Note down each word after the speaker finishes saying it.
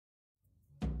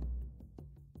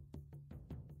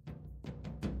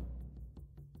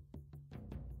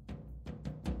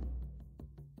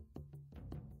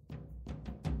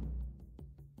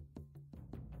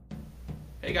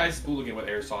Hey guys, it's Booligan with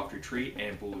Airsoft Retreat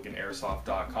and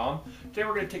BooliganAirsoft.com. Today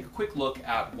we're going to take a quick look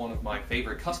at one of my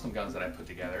favorite custom guns that I put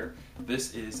together.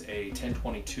 This is a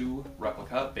 1022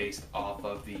 replica based off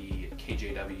of the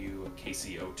KJW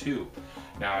KC02.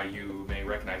 Now you may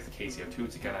recognize the KC02,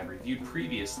 it's a gun I've reviewed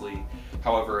previously.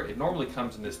 However, it normally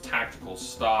comes in this tactical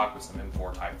stock with some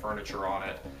M4 type furniture on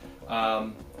it.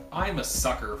 I'm a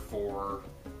sucker for,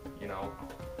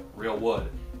 real wood,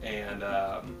 and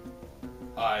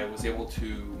I was able to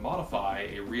modify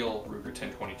a real Ruger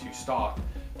 1022 stock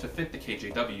to fit the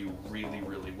KJW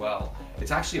really well.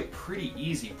 It's actually a pretty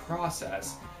easy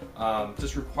process,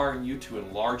 just requiring you to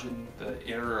enlarge the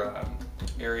inner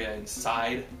area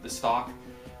inside the stock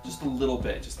just a little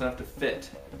bit, just enough to fit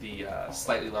the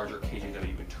slightly larger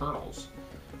KJW internals.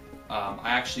 I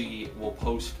actually will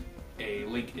post a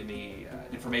link in the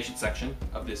information section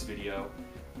of this video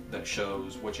that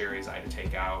shows which areas I had to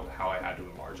take out, how I had to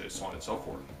enlarge it, so on and so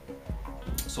forth.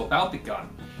 So about the gun,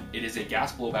 it is a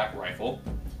gas blowback rifle.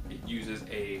 It uses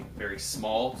a very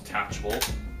small detachable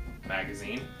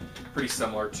magazine, pretty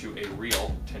similar to a real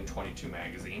 1022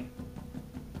 magazine.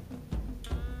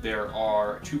 There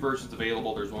are two versions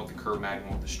available. There's one with the curved mag and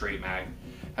one with the straight mag.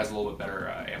 Has a little bit better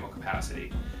ammo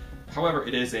capacity. However,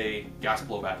 it is a gas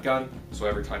blowback gun, so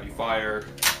every time you fire,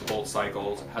 the bolt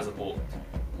cycles. It has a bolt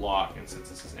lock, and since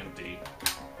this is empty,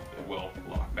 it will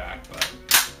lock back. But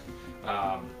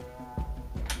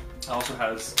it also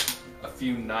has a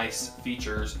few nice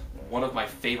features. One of my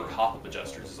favorite hop-up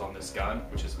adjusters is on this gun,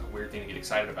 which is a weird thing to get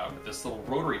excited about, but this little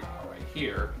rotary dial right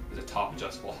here is a top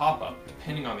adjustable hop-up.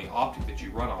 Depending on the optic that you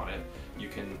run on it, you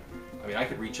can, I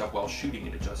could reach up while shooting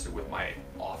and adjust it with my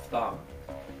off thumb.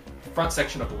 The front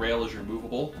section of the rail is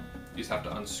removable. You just have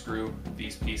to unscrew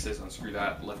these pieces, unscrew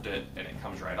that, lift it, and it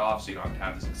comes right off, so you don't have to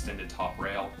have this extended top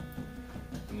rail.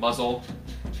 The muzzle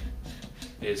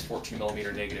is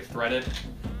 14mm negative threaded.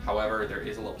 However, there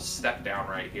is a little step down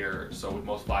right here, so with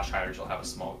most flash hiders you'll have a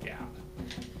small gap.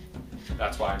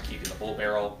 That's why I'm keeping the bull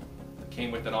barrel that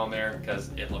came with it on there, because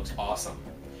it looks awesome.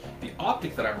 The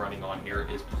optic that I'm running on here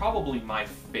is probably my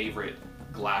favorite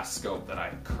glass scope that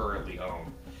I currently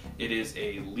own. It is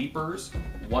a Leapers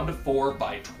 1:4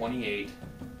 by 28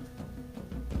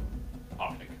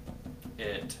 optic.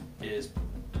 It is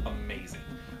amazing,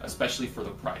 especially for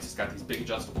the price. It's got these big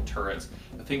adjustable turrets.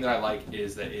 The thing that I like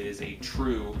is that it is a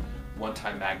true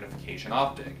one-time magnification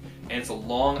optic, and it's a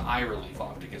long eye relief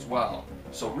optic as well.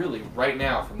 So really, right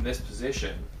now from this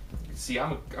position, you can see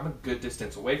I'm a good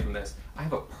distance away from this. I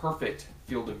have a perfect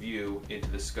field of view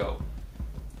into the scope,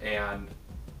 and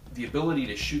the ability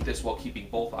to shoot this while keeping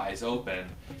both eyes open.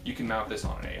 You can mount this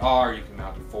on an AR, you can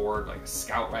mount it forward like a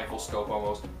scout rifle scope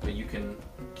almost, but you can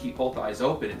keep both eyes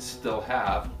open and still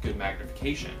have good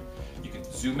magnification. You can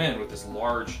zoom in with this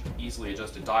large, easily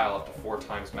adjusted dial up to 4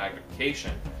 times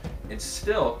magnification and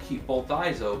still keep both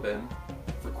eyes open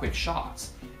for quick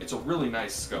shots. It's a really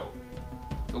nice scope.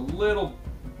 A little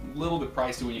bit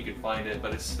pricey when you can find it,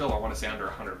 but it's still, I want to say, under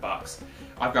 $100.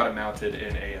 I've got it mounted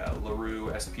in a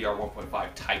LaRue SPR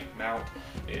 1.5 type mount.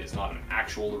 It is not an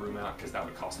actual LaRue mount because that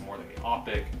would cost more than the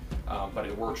optic, but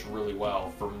it works really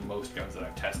well for most guns that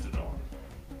I've tested it on.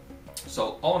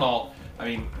 So all in all,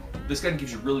 this gun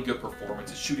gives you really good performance.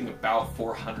 It's shooting about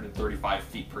 435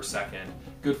 feet per second,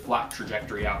 good flat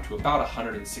trajectory out to about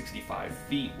 165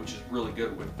 feet, which is really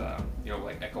good with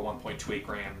like Echo 1.28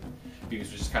 gram B's,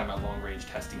 which is kind of my long range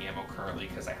testing ammo currently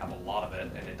because I have a lot of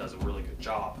it and it does a really good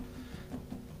job.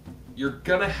 You're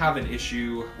gonna have an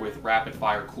issue with rapid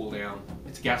fire cooldown.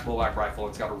 It's a gas blowback rifle.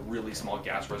 It's got a really small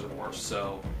gas reservoir,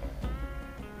 so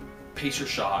pace your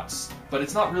shots, but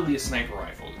it's not really a sniper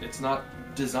rifle. It's not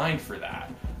designed for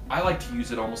that. I like to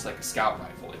use it almost like a scout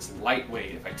rifle. It's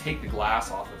lightweight. If I take the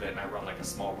glass off of it and I run like a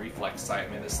small reflex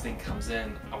sight, this thing comes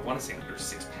in, I want to say under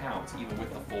 6 pounds, even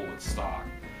with the full wood stock.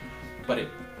 But it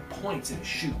points and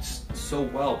shoots so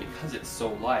well because it's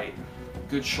so light,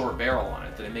 good short barrel on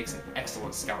it, that it makes an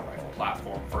excellent scout rifle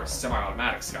platform for a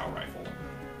semi-automatic scout rifle.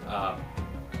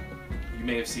 You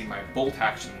may have seen my bolt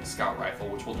action scout rifle,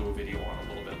 which we'll do a video on a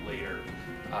little bit later.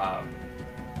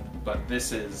 But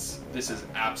this is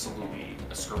absolutely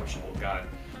a skirmishable gun.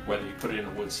 Whether you put it in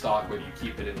a wood stock, whether you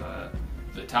keep it in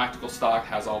the tactical stock,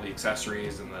 has all the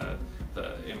accessories and the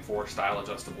M4 style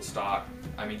adjustable stock,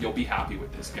 you'll be happy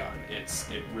with this gun.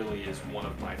 It really is one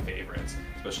of my favorites,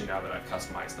 especially now that I've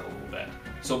customized it a little bit.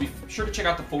 So be sure to check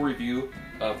out the full review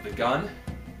of the gun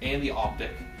and the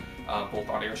optic, both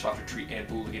on Airsoft Retreat and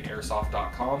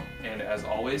BooliganAirsoft.com. And as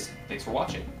always, thanks for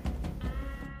watching.